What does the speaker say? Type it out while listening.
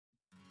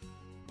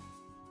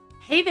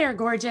Hey there,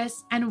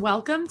 gorgeous, and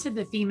welcome to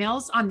the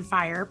Females on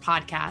Fire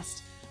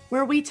podcast,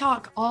 where we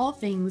talk all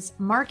things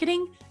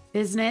marketing,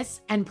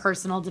 business, and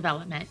personal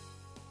development.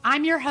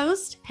 I'm your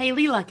host,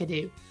 Haley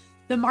Luckadoo,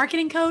 the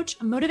marketing coach,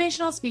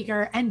 motivational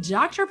speaker, and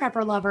Dr.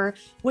 Pepper lover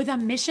with a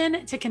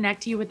mission to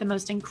connect you with the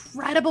most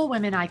incredible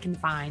women I can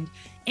find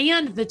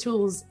and the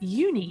tools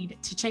you need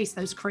to chase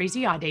those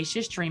crazy,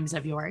 audacious dreams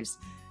of yours.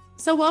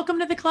 So welcome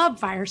to the club,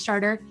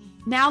 Firestarter.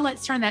 Now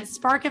let's turn that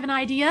spark of an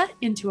idea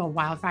into a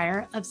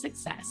wildfire of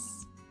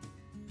success.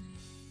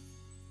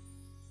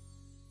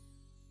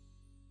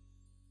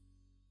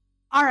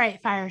 All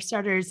right,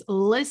 Firestarters,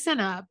 listen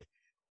up.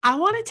 I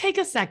want to take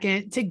a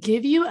second to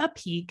give you a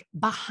peek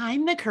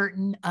behind the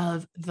curtain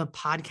of the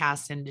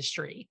podcast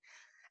industry.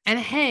 And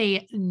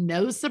hey,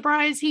 no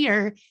surprise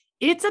here,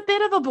 it's a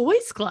bit of a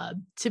boys'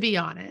 club, to be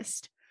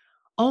honest.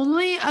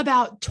 Only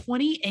about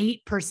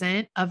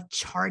 28% of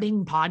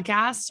charting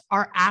podcasts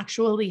are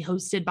actually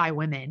hosted by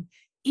women,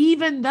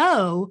 even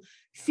though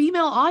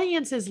female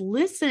audiences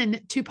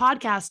listen to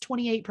podcasts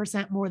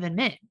 28% more than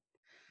men.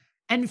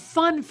 And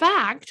fun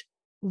fact,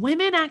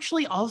 women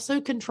actually also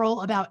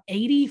control about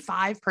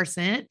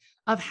 85%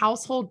 of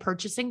household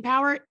purchasing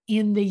power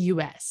in the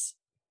US.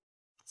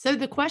 So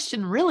the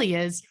question really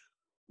is,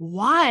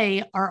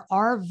 why are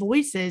our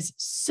voices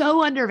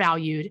so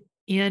undervalued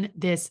in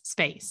this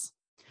space?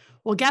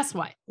 Well, guess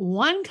what?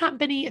 One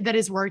company that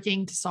is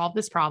working to solve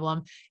this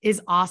problem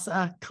is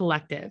ASA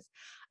Collective.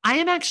 I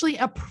am actually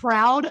a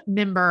proud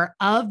member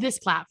of this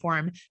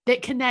platform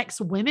that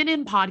connects women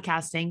in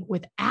podcasting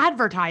with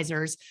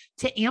advertisers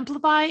to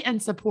amplify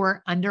and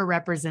support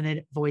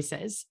underrepresented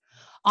voices.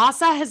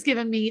 ASA has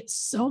given me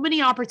so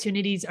many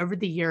opportunities over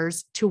the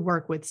years to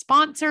work with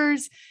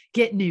sponsors,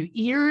 get new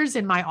ears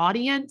in my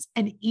audience,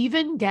 and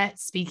even get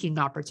speaking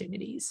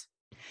opportunities.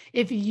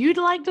 If you'd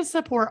like to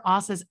support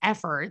ASA's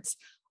efforts,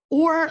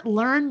 or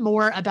learn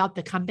more about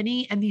the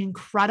company and the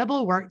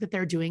incredible work that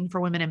they're doing for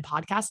women in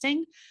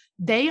podcasting,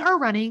 they are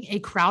running a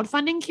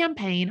crowdfunding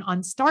campaign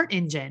on Start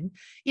Engine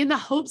in the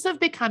hopes of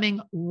becoming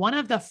one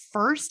of the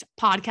first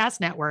podcast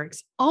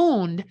networks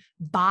owned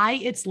by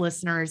its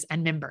listeners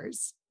and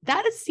members.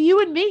 That is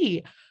you and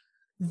me.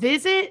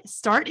 Visit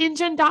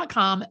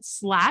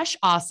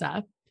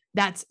startengine.com/ASA.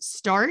 That's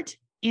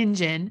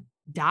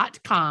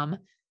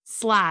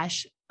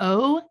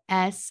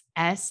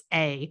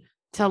startengine.com/OSSA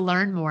to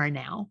learn more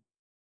now.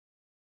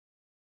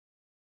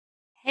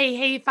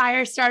 Hey,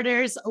 fire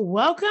starters.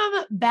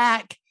 Welcome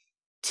back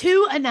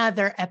to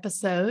another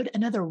episode,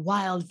 another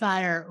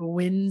Wildfire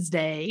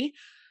Wednesday.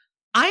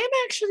 I am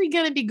actually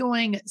going to be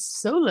going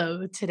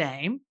solo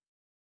today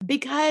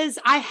because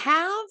I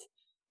have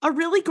a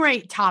really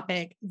great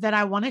topic that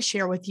I want to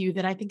share with you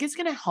that I think is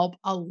going to help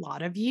a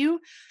lot of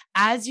you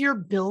as you're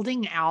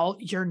building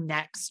out your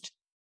next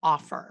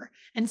offer,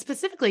 and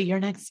specifically your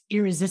next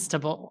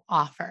irresistible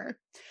offer.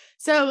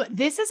 So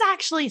this is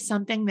actually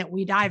something that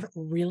we dive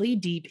really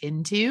deep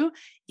into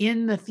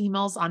in the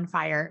Females on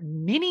Fire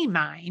mini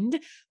mind,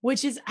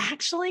 which is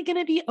actually going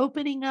to be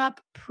opening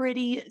up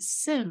pretty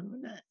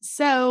soon.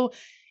 So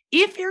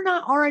if you're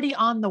not already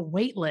on the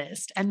wait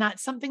list and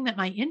that's something that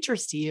might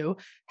interest you,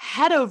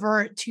 head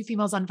over to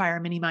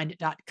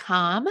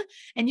femalesonfireminimind.com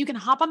and you can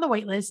hop on the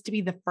wait list to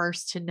be the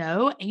first to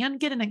know and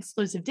get an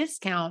exclusive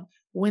discount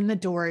when the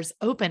doors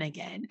open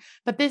again.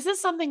 But this is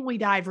something we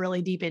dive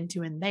really deep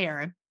into in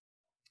there.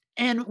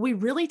 And we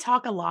really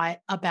talk a lot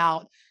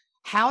about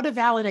how to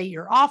validate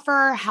your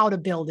offer, how to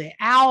build it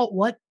out,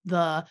 what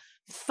the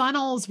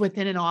funnels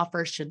within an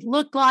offer should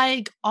look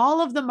like,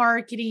 all of the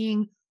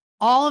marketing,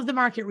 all of the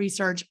market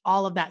research,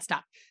 all of that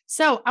stuff.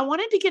 So I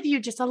wanted to give you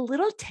just a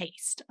little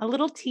taste, a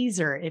little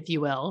teaser, if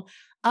you will,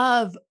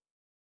 of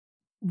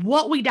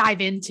what we dive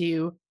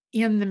into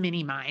in the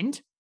mini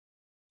mind.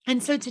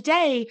 And so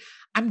today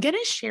I'm going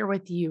to share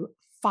with you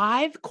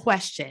 5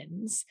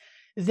 questions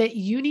that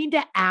you need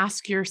to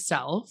ask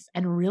yourself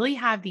and really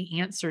have the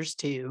answers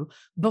to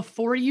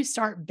before you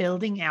start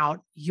building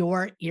out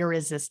your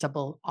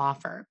irresistible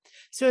offer.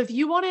 So if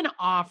you want an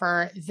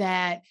offer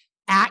that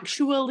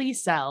actually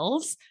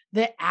sells,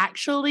 that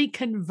actually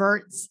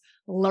converts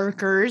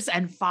lurkers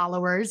and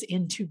followers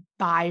into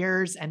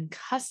buyers and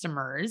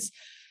customers,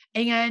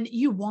 and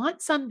you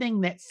want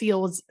something that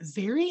feels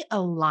very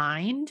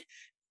aligned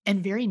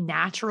and very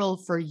natural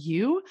for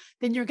you,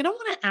 then you're going to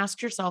want to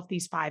ask yourself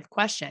these 5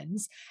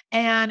 questions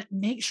and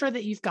make sure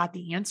that you've got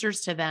the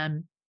answers to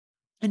them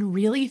and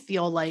really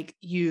feel like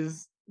you've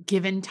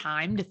given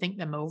time to think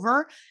them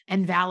over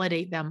and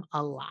validate them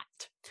a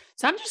lot.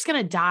 So I'm just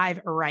going to dive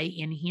right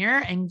in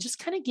here and just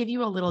kind of give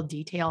you a little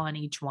detail on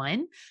each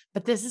one.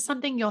 But this is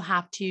something you'll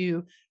have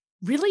to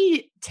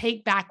really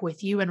take back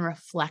with you and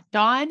reflect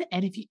on.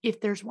 And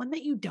if there's one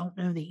that you don't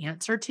know the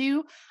answer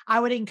to, I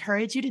would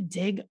encourage you to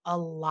dig a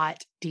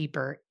lot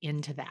deeper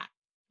into that.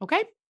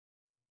 Okay.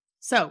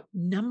 So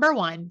number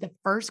 1, the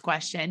first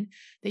question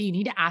that you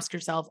need to ask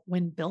yourself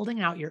when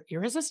building out your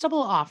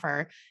irresistible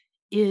offer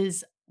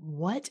is,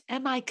 what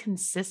am I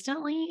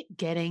consistently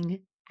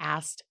getting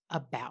asked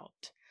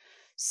about?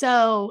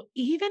 So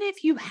even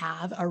if you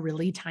have a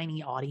really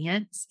tiny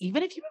audience,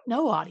 even if you have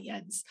no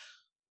audience,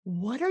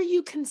 what are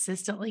you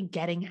consistently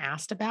getting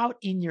asked about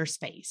in your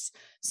space?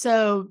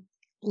 So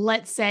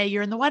let's say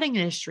you're in the wedding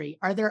industry.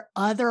 Are there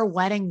other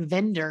wedding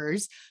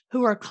vendors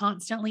who are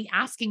constantly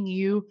asking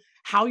you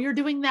how you're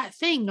doing that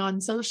thing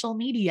on social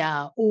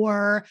media,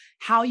 or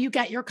how you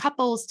get your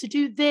couples to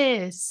do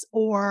this?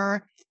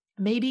 Or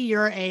maybe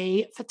you're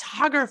a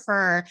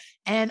photographer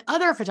and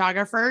other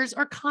photographers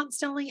are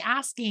constantly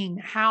asking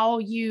how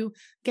you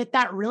get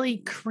that really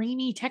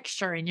creamy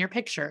texture in your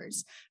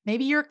pictures.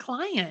 Maybe your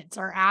clients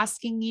are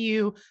asking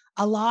you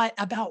a lot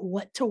about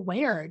what to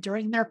wear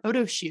during their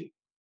photo shoot.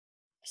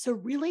 So,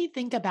 really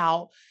think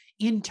about,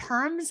 in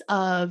terms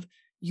of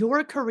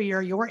your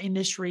career, your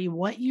industry,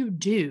 what you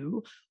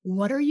do,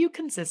 what are you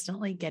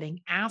consistently getting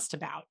asked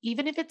about?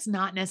 Even if it's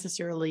not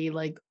necessarily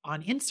like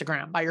on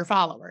Instagram by your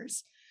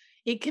followers,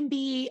 it can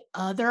be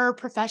other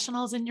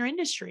professionals in your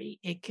industry,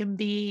 it can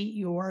be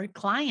your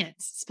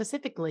clients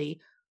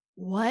specifically.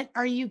 What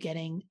are you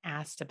getting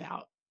asked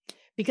about?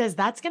 Because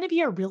that's going to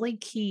be a really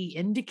key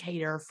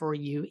indicator for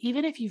you,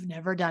 even if you've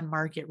never done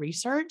market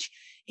research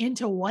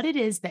into what it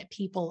is that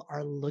people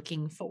are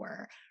looking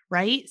for,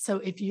 right? So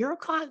if you're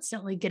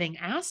constantly getting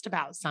asked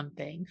about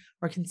something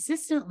or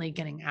consistently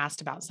getting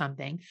asked about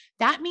something,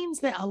 that means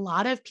that a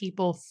lot of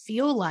people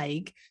feel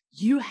like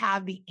you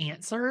have the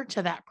answer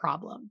to that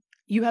problem.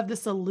 You have the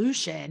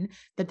solution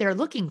that they're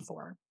looking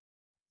for,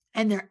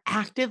 and they're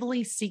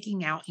actively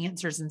seeking out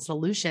answers and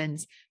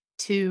solutions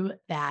to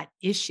that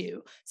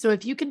issue. So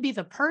if you can be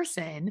the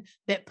person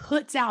that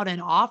puts out an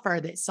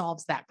offer that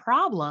solves that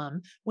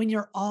problem when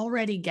you're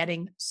already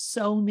getting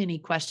so many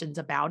questions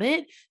about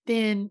it,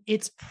 then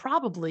it's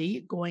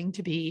probably going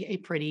to be a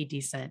pretty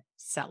decent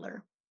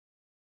seller.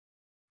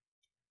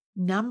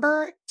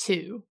 Number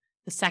two,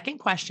 the second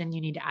question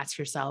you need to ask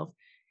yourself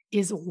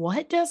is,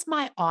 what does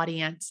my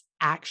audience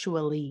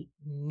actually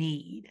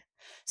need?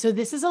 So,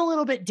 this is a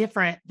little bit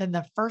different than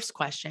the first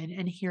question,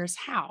 and here's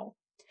how.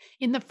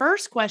 In the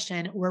first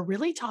question, we're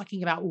really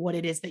talking about what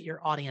it is that your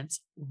audience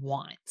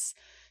wants.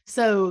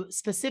 So,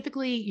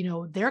 specifically,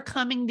 they're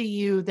coming to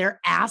you, they're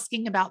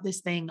asking about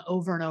this thing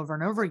over and over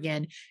and over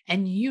again,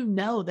 and you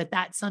know that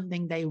that's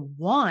something they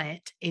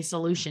want a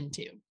solution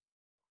to.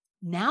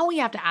 Now we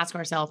have to ask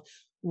ourselves,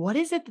 what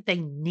is it that they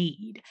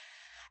need?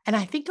 And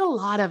I think a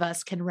lot of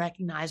us can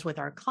recognize with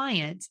our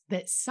clients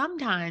that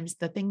sometimes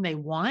the thing they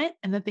want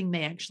and the thing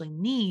they actually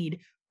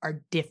need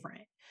are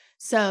different.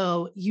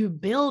 So you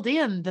build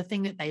in the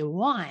thing that they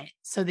want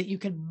so that you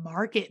can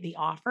market the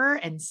offer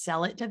and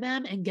sell it to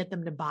them and get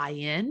them to buy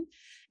in.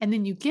 And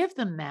then you give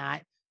them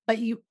that, but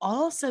you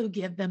also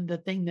give them the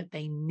thing that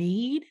they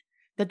need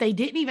that they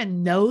didn't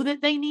even know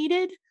that they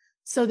needed,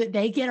 so that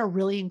they get a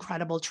really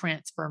incredible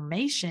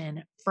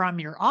transformation from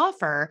your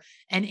offer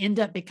and end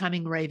up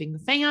becoming raving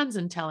fans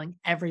and telling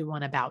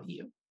everyone about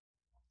you.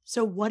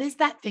 So, what is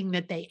that thing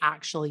that they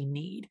actually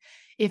need?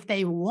 If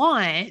they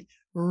want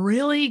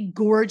really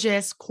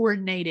gorgeous,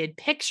 coordinated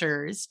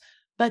pictures,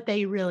 but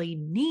they really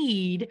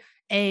need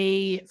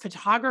a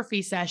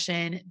photography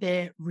session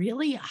that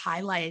really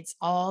highlights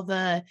all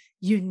the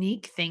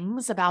unique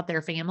things about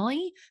their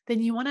family,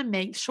 then you want to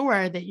make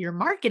sure that you're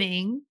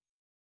marketing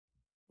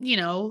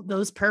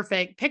those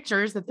perfect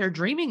pictures that they're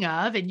dreaming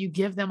of, and you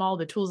give them all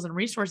the tools and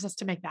resources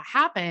to make that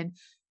happen,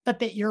 but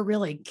that you're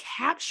really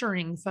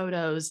capturing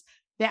photos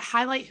that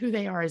highlight who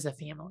they are as a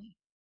family.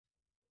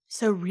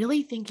 So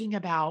really thinking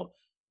about,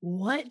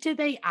 what do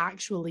they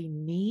actually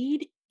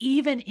need,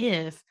 even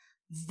if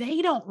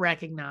they don't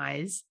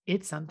recognize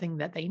it's something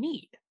that they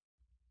need.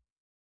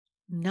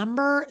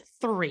 Number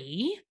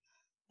three,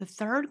 the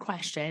third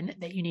question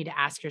that you need to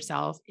ask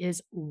yourself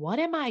is, what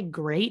am I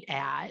great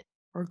at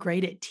or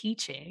great at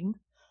teaching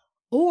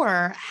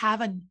or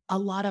have a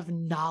lot of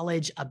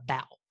knowledge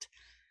about?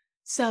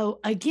 So,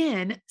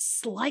 again,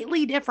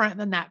 slightly different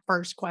than that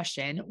first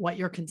question, what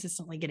you're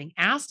consistently getting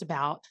asked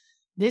about.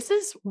 This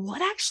is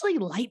what actually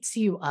lights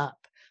you up.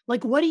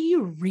 Like, what do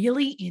you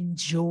really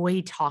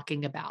enjoy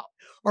talking about?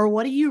 Or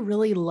what do you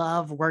really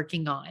love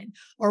working on?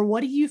 Or what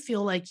do you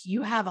feel like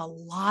you have a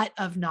lot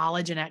of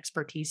knowledge and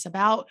expertise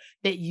about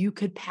that you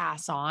could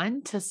pass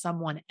on to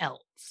someone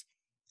else?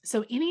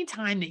 So,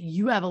 anytime that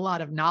you have a lot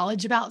of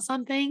knowledge about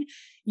something,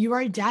 you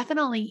are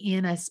definitely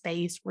in a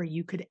space where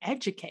you could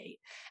educate.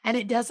 And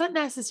it doesn't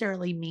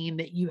necessarily mean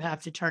that you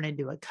have to turn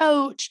into a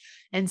coach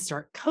and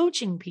start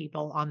coaching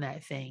people on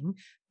that thing,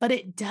 but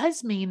it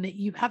does mean that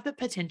you have the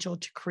potential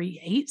to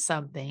create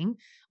something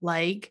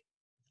like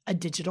a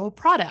digital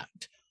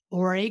product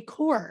or a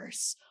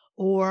course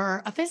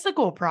or a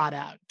physical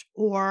product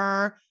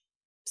or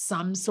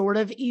some sort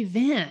of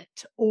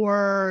event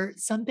or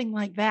something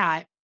like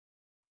that,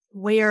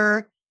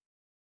 where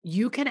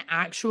you can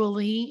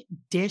actually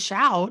dish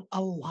out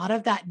a lot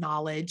of that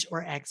knowledge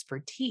or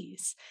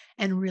expertise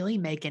and really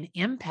make an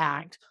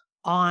impact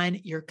on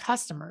your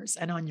customers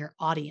and on your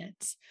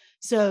audience.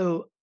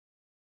 So,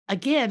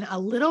 again, a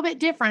little bit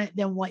different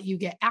than what you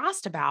get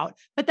asked about,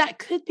 but that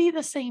could be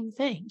the same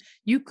thing.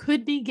 You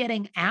could be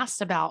getting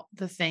asked about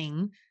the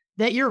thing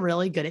that you're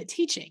really good at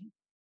teaching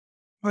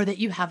or that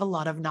you have a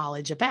lot of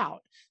knowledge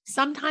about.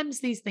 Sometimes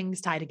these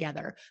things tie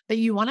together, but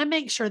you want to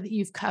make sure that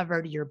you've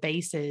covered your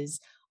bases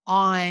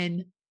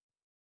on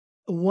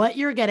what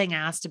you're getting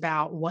asked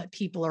about, what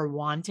people are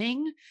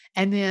wanting,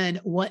 and then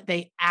what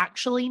they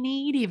actually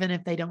need, even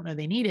if they don't know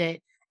they need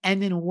it, and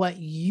then what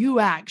you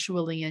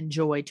actually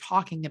enjoy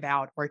talking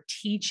about or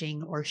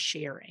teaching or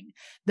sharing.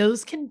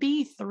 Those can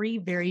be three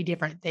very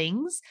different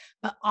things,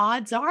 but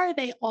odds are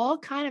they all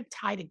kind of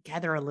tie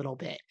together a little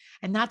bit.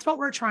 And that's what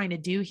we're trying to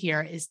do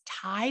here is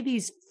tie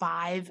these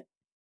five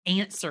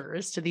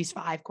answers to these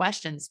five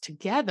questions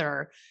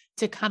together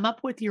to come up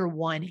with your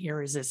one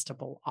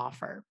irresistible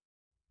offer.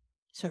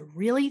 So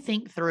really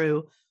think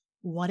through,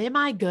 what am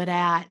I good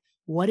at?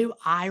 What do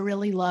I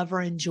really love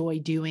or enjoy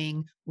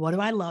doing? What do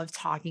I love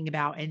talking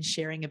about and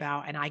sharing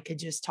about? And I could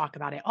just talk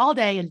about it all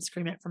day and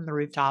scream it from the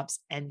rooftops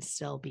and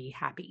still be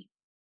happy.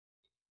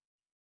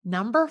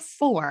 Number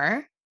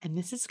 4, and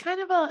this is kind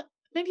of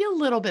maybe a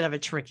little bit of a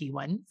tricky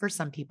one for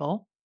some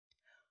people.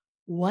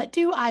 What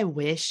do I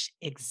wish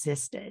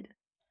existed?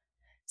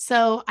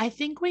 So I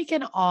think we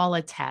can all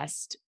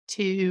attest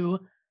to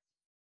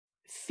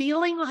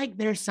feeling like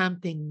there's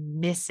something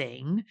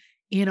missing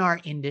in our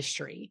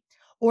industry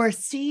or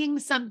seeing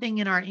something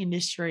in our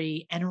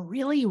industry and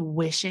really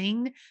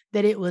wishing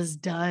that it was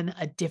done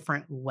a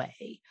different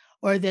way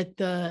or that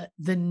the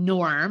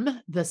norm,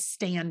 the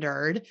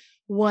standard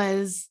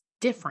was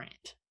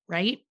different,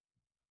 right?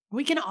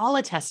 We can all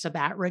attest to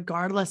that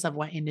regardless of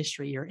what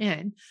industry you're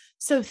in.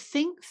 So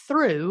think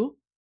through,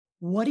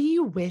 what do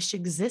you wish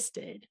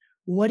existed?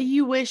 What do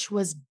you wish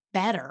was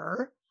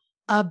better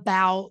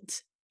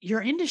about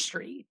your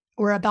industry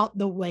or about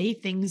the way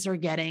things are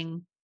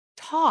getting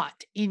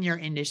taught in your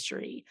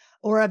industry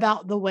or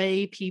about the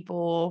way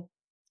people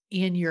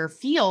in your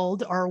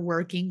field are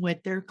working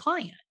with their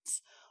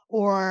clients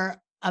or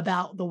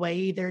about the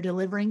way they're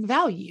delivering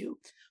value?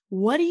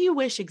 What do you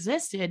wish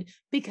existed?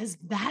 Because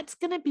that's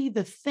going to be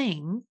the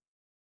thing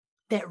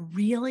that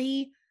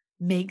really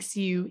makes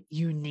you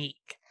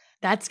unique.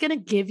 That's going to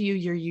give you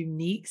your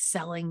unique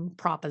selling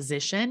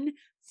proposition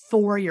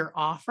for your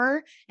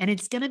offer. And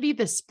it's going to be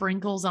the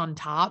sprinkles on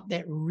top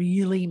that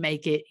really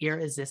make it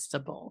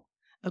irresistible.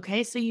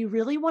 Okay. So you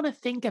really want to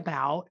think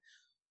about,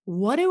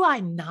 what do I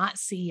not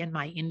see in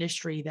my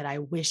industry that I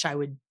wish I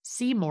would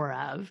see more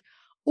of?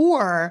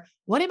 Or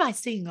what am I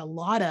seeing a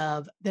lot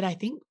of that I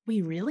think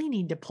we really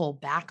need to pull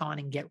back on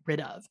and get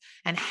rid of?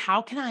 And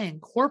how can I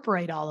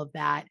incorporate all of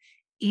that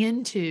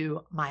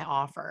into my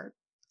offer?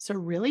 So,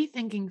 really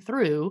thinking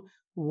through,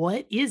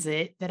 what is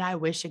it that I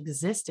wish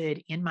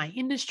existed in my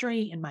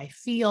industry, in my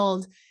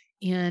field,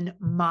 in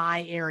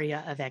my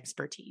area of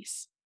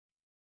expertise?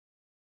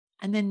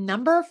 And then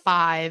number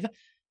 5,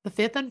 the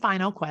fifth and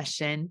final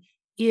question,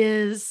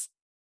 is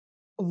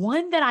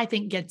one that I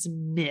think gets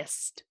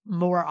missed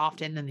more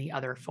often than the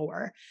other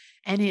 4.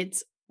 And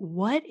it's,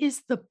 what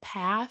is the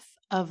path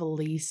of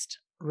least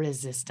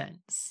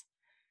resistance?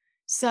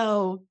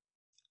 So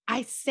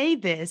I say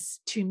this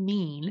to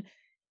mean,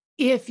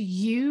 if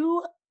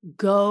you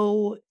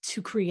go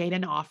to create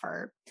an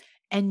offer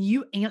and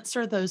you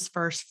answer those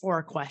first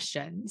 4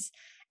 questions,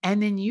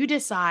 and then you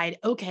decide,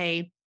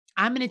 okay,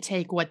 I'm going to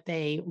take what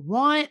they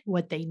want,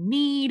 what they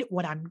need,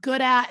 what I'm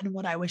good at, and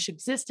what I wish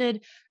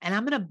existed, and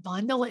I'm going to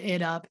bundle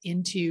it up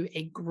into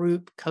a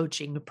group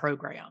coaching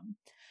program.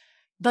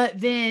 But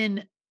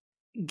then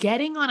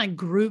getting on a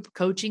group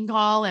coaching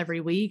call every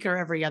week or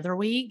every other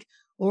week,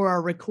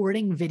 or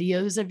recording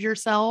videos of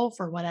yourself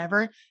or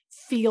whatever,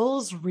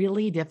 feels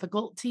really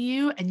difficult to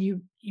you, and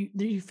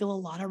you feel a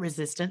lot of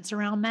resistance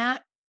around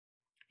that.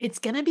 It's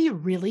going to be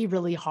really,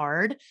 really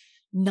hard,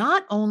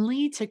 not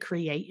only to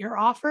create your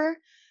offer,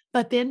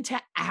 but then to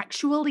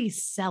actually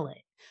sell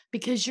it,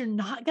 because you're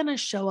not going to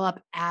show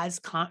up as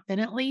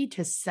confidently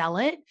to sell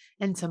it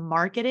and to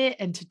market it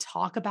and to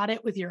talk about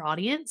it with your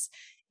audience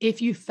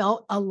if you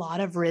felt a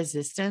lot of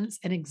resistance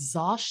and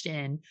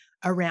exhaustion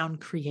around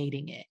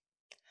creating it.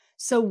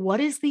 So, what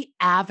is the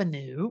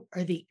avenue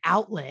or the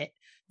outlet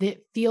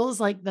that feels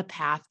like the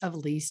path of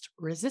least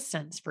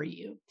resistance for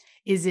you?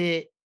 Is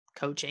it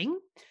coaching?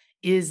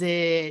 Is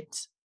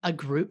it a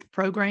group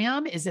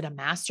program? Is it a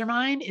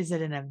mastermind? Is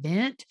it an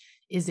event?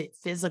 Is it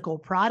physical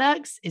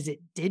products? Is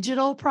it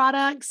digital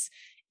products?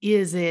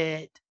 Is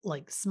it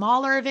like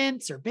smaller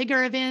events or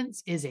bigger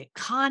events? Is it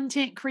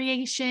content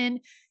creation?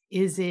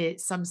 Is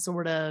it some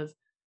sort of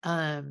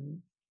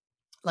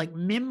like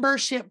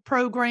membership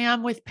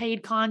program with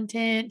paid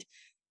content?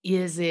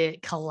 Is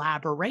it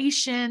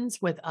collaborations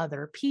with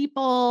other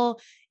people?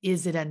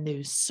 Is it a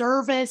new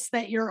service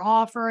that you're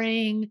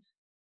offering?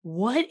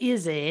 What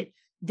is it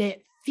that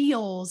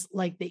feels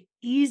like the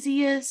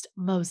easiest,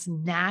 most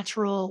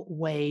natural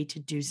way to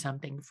do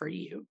something for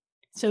you?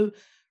 So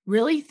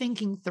really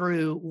thinking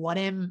through, what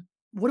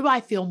do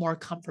I feel more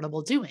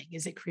comfortable doing?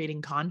 Is it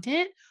creating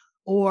content,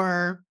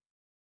 or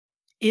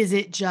is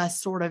it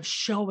just sort of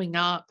showing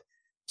up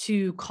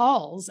to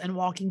calls and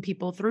walking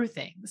people through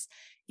things?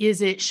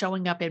 Is it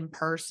showing up in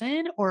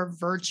person or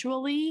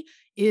virtually?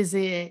 Is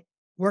it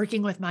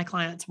working with my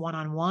clients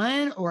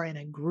one-on-one or in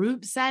a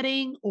group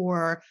setting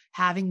or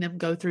having them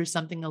go through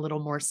something a little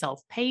more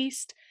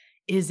self-paced?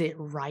 Is it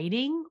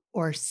writing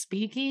or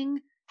speaking?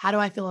 How do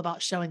I feel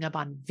about showing up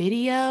on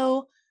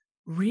video?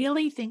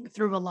 Really think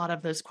through a lot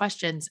of those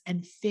questions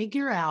and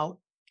figure out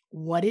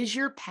what is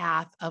your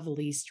path of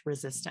least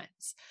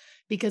resistance.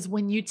 Because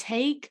when you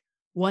take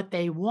what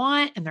they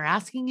want and they're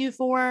asking you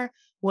for,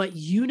 what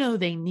you know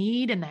they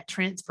need and that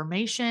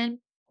transformation,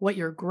 what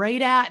you're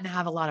great at and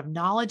have a lot of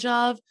knowledge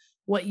of,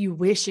 what you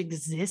wish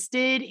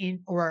existed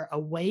in or a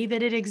way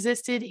that it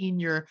existed in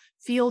your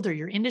field or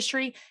your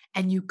industry,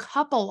 and you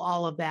couple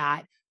all of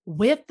that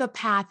with the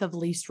path of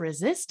least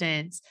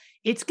resistance,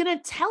 it's going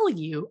to tell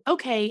you,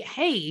 okay,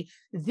 hey,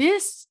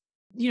 these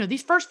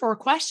first four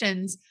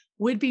questions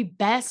would be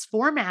best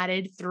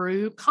formatted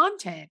through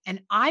content.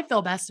 And I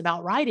feel best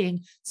about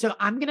writing. So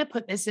I'm going to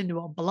put this into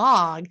a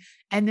blog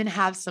and then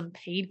have some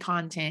paid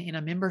content in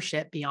a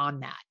membership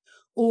beyond that.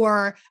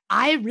 Or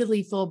I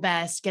really feel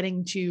best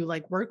getting to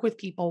work with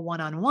people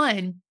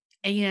one-on-one,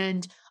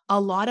 and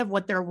a lot of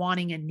what they're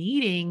wanting and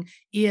needing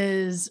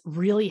is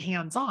really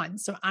hands-on.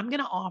 So I'm going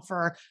to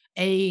offer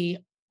a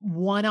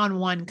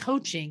one-on-one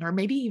coaching or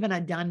maybe even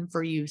a done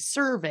for you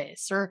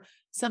service or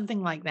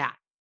something like that.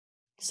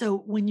 So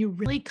when you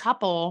really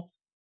couple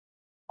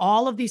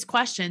all of these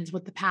questions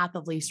with the path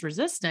of least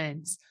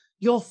resistance,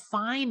 you'll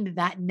find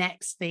that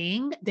next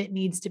thing that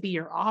needs to be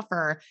your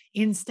offer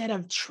instead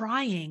of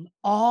trying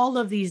all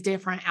of these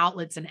different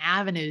outlets and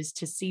avenues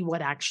to see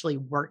what actually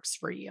works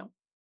for you.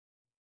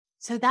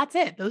 So that's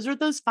it. Those are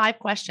those 5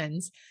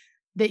 questions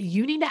that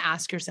you need to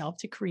ask yourself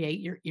to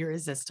create your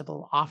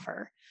irresistible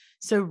offer.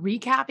 So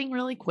recapping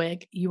really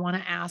quick, you want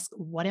to ask,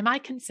 what am I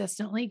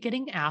consistently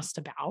getting asked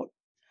about?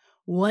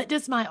 What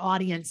does my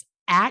audience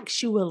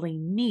actually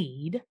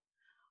need?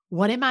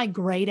 What am I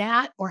great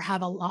at or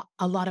have a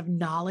lot of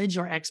knowledge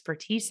or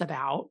expertise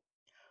about?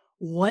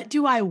 What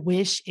do I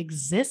wish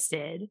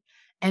existed?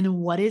 And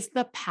what is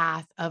the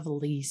path of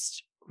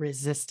least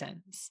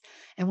resistance?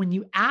 And when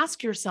you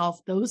ask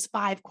yourself those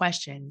 5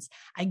 questions,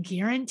 I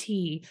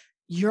guarantee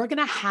you're going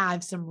to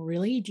have some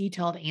really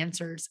detailed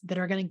answers that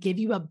are going to give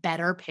you a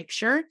better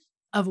picture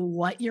of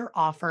what your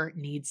offer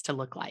needs to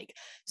look like.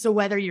 So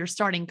whether you're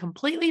starting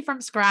completely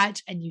from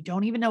scratch and you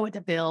don't even know what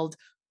to build,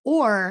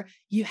 or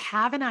you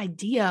have an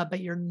idea,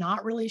 but you're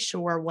not really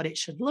sure what it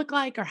should look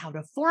like or how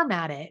to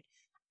format it,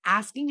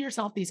 asking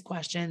yourself these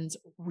questions,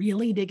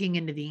 really digging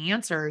into the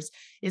answers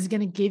is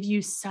going to give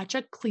you such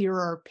a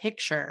clearer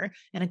picture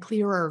and a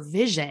clearer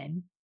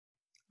vision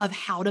of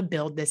how to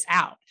build this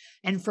out.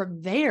 And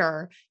from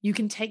there, you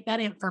can take that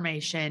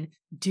information,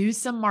 do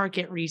some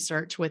market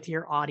research with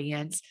your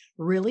audience,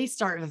 really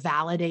start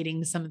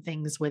validating some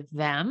things with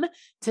them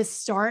to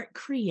start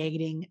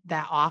creating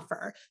that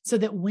offer so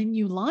that when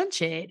you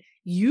launch it,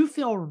 you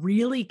feel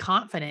really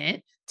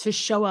confident to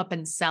show up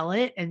and sell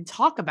it and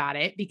talk about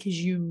it because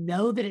you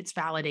know that it's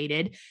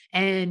validated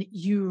and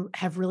you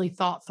have really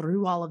thought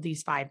through all of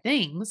these 5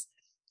 things.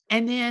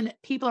 And then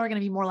people are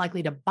going to be more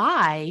likely to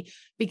buy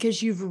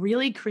because you've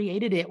really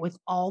created it with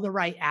all the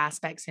right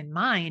aspects in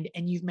mind,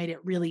 and you've made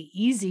it really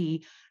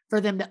easy for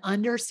them to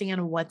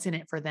understand what's in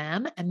it for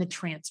them and the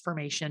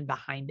transformation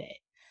behind it.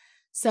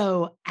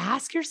 So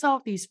ask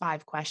yourself these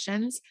 5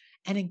 questions.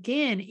 And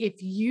again,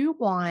 if you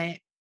want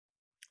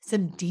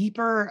some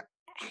deeper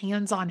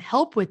hands-on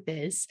help with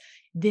this,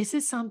 this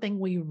is something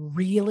we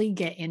really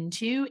get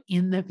into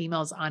in the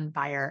Females on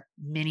Fire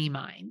Mini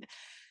Mind.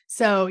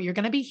 So you're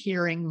going to be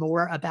hearing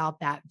more about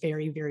that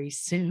very, very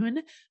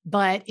soon.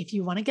 But if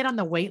you want to get on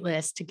the wait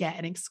list to get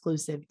an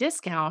exclusive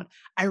discount,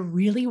 I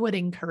really would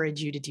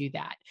encourage you to do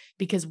that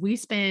because we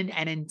spend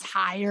an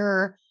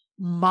entire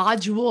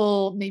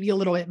module, maybe a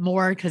little bit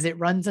more because it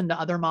runs into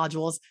other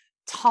modules,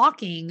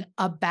 talking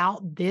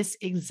about this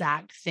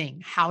exact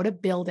thing, how to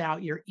build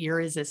out your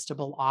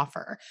irresistible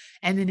offer.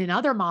 And then in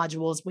other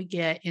modules, we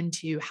get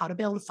into how to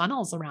build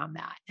funnels around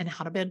that and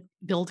how to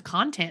build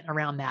content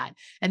around that,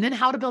 and then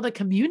how to build a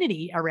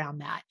community around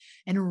that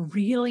and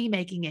really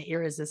making it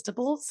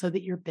irresistible so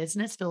that your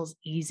business feels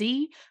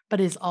easy, but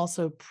is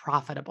also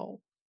profitable.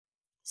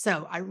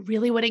 So I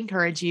really would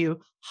encourage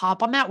you,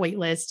 hop on that wait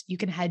list. You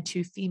can head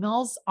to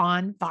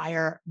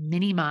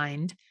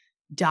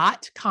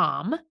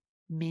femalesonfireminimind.com,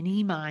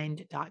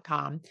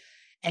 minimind.com,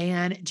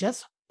 and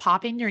just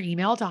pop in your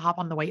email to hop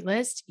on the wait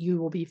list. You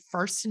will be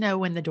first to know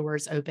when the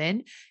doors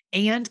open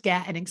and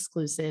get an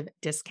exclusive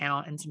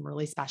discount and some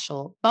really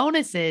special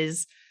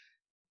bonuses.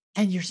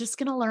 And you're just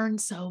going to learn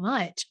so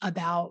much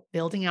about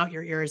building out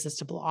your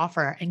irresistible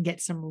offer and get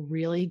some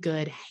really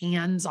good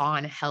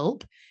hands-on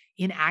help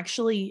in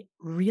actually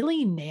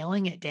really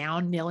nailing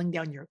down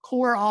your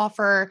core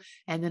offer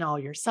and then all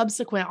your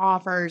subsequent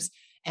offers,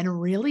 and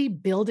really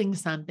building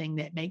something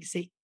that makes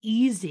it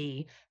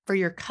easy for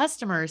your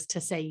customers to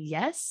say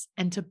yes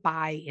and to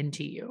buy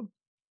into you.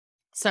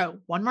 So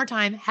one more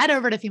time, head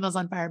over to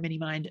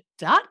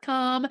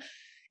femalesonfireminimind.com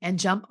and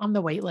jump on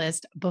the wait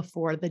list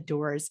before the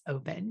doors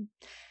open.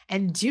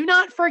 And do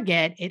not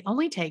forget, it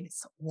only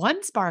takes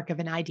one spark of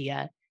an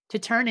idea to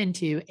turn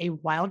into a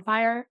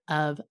wildfire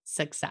of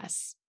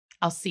success.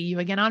 I'll see you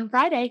again on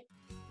Friday.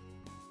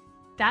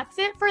 That's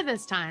it for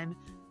this time.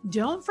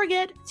 Don't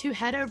forget to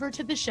head over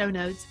to the show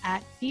notes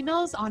at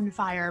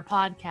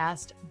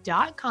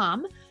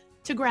femalesonfirepodcast.com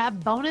to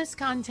grab bonus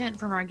content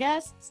from our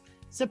guests,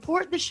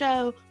 support the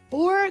show,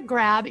 or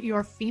grab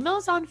your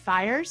Females on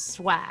Fire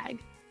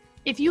swag.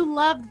 If you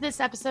loved this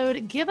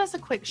episode, give us a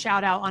quick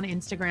shout out on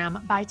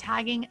Instagram by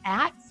tagging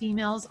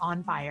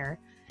 @FemalesOnFire.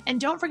 And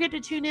don't forget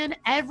to tune in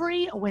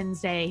every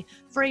Wednesday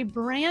for a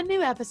brand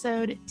new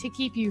episode to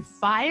keep you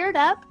fired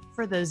up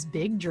for those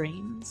big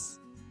dreams.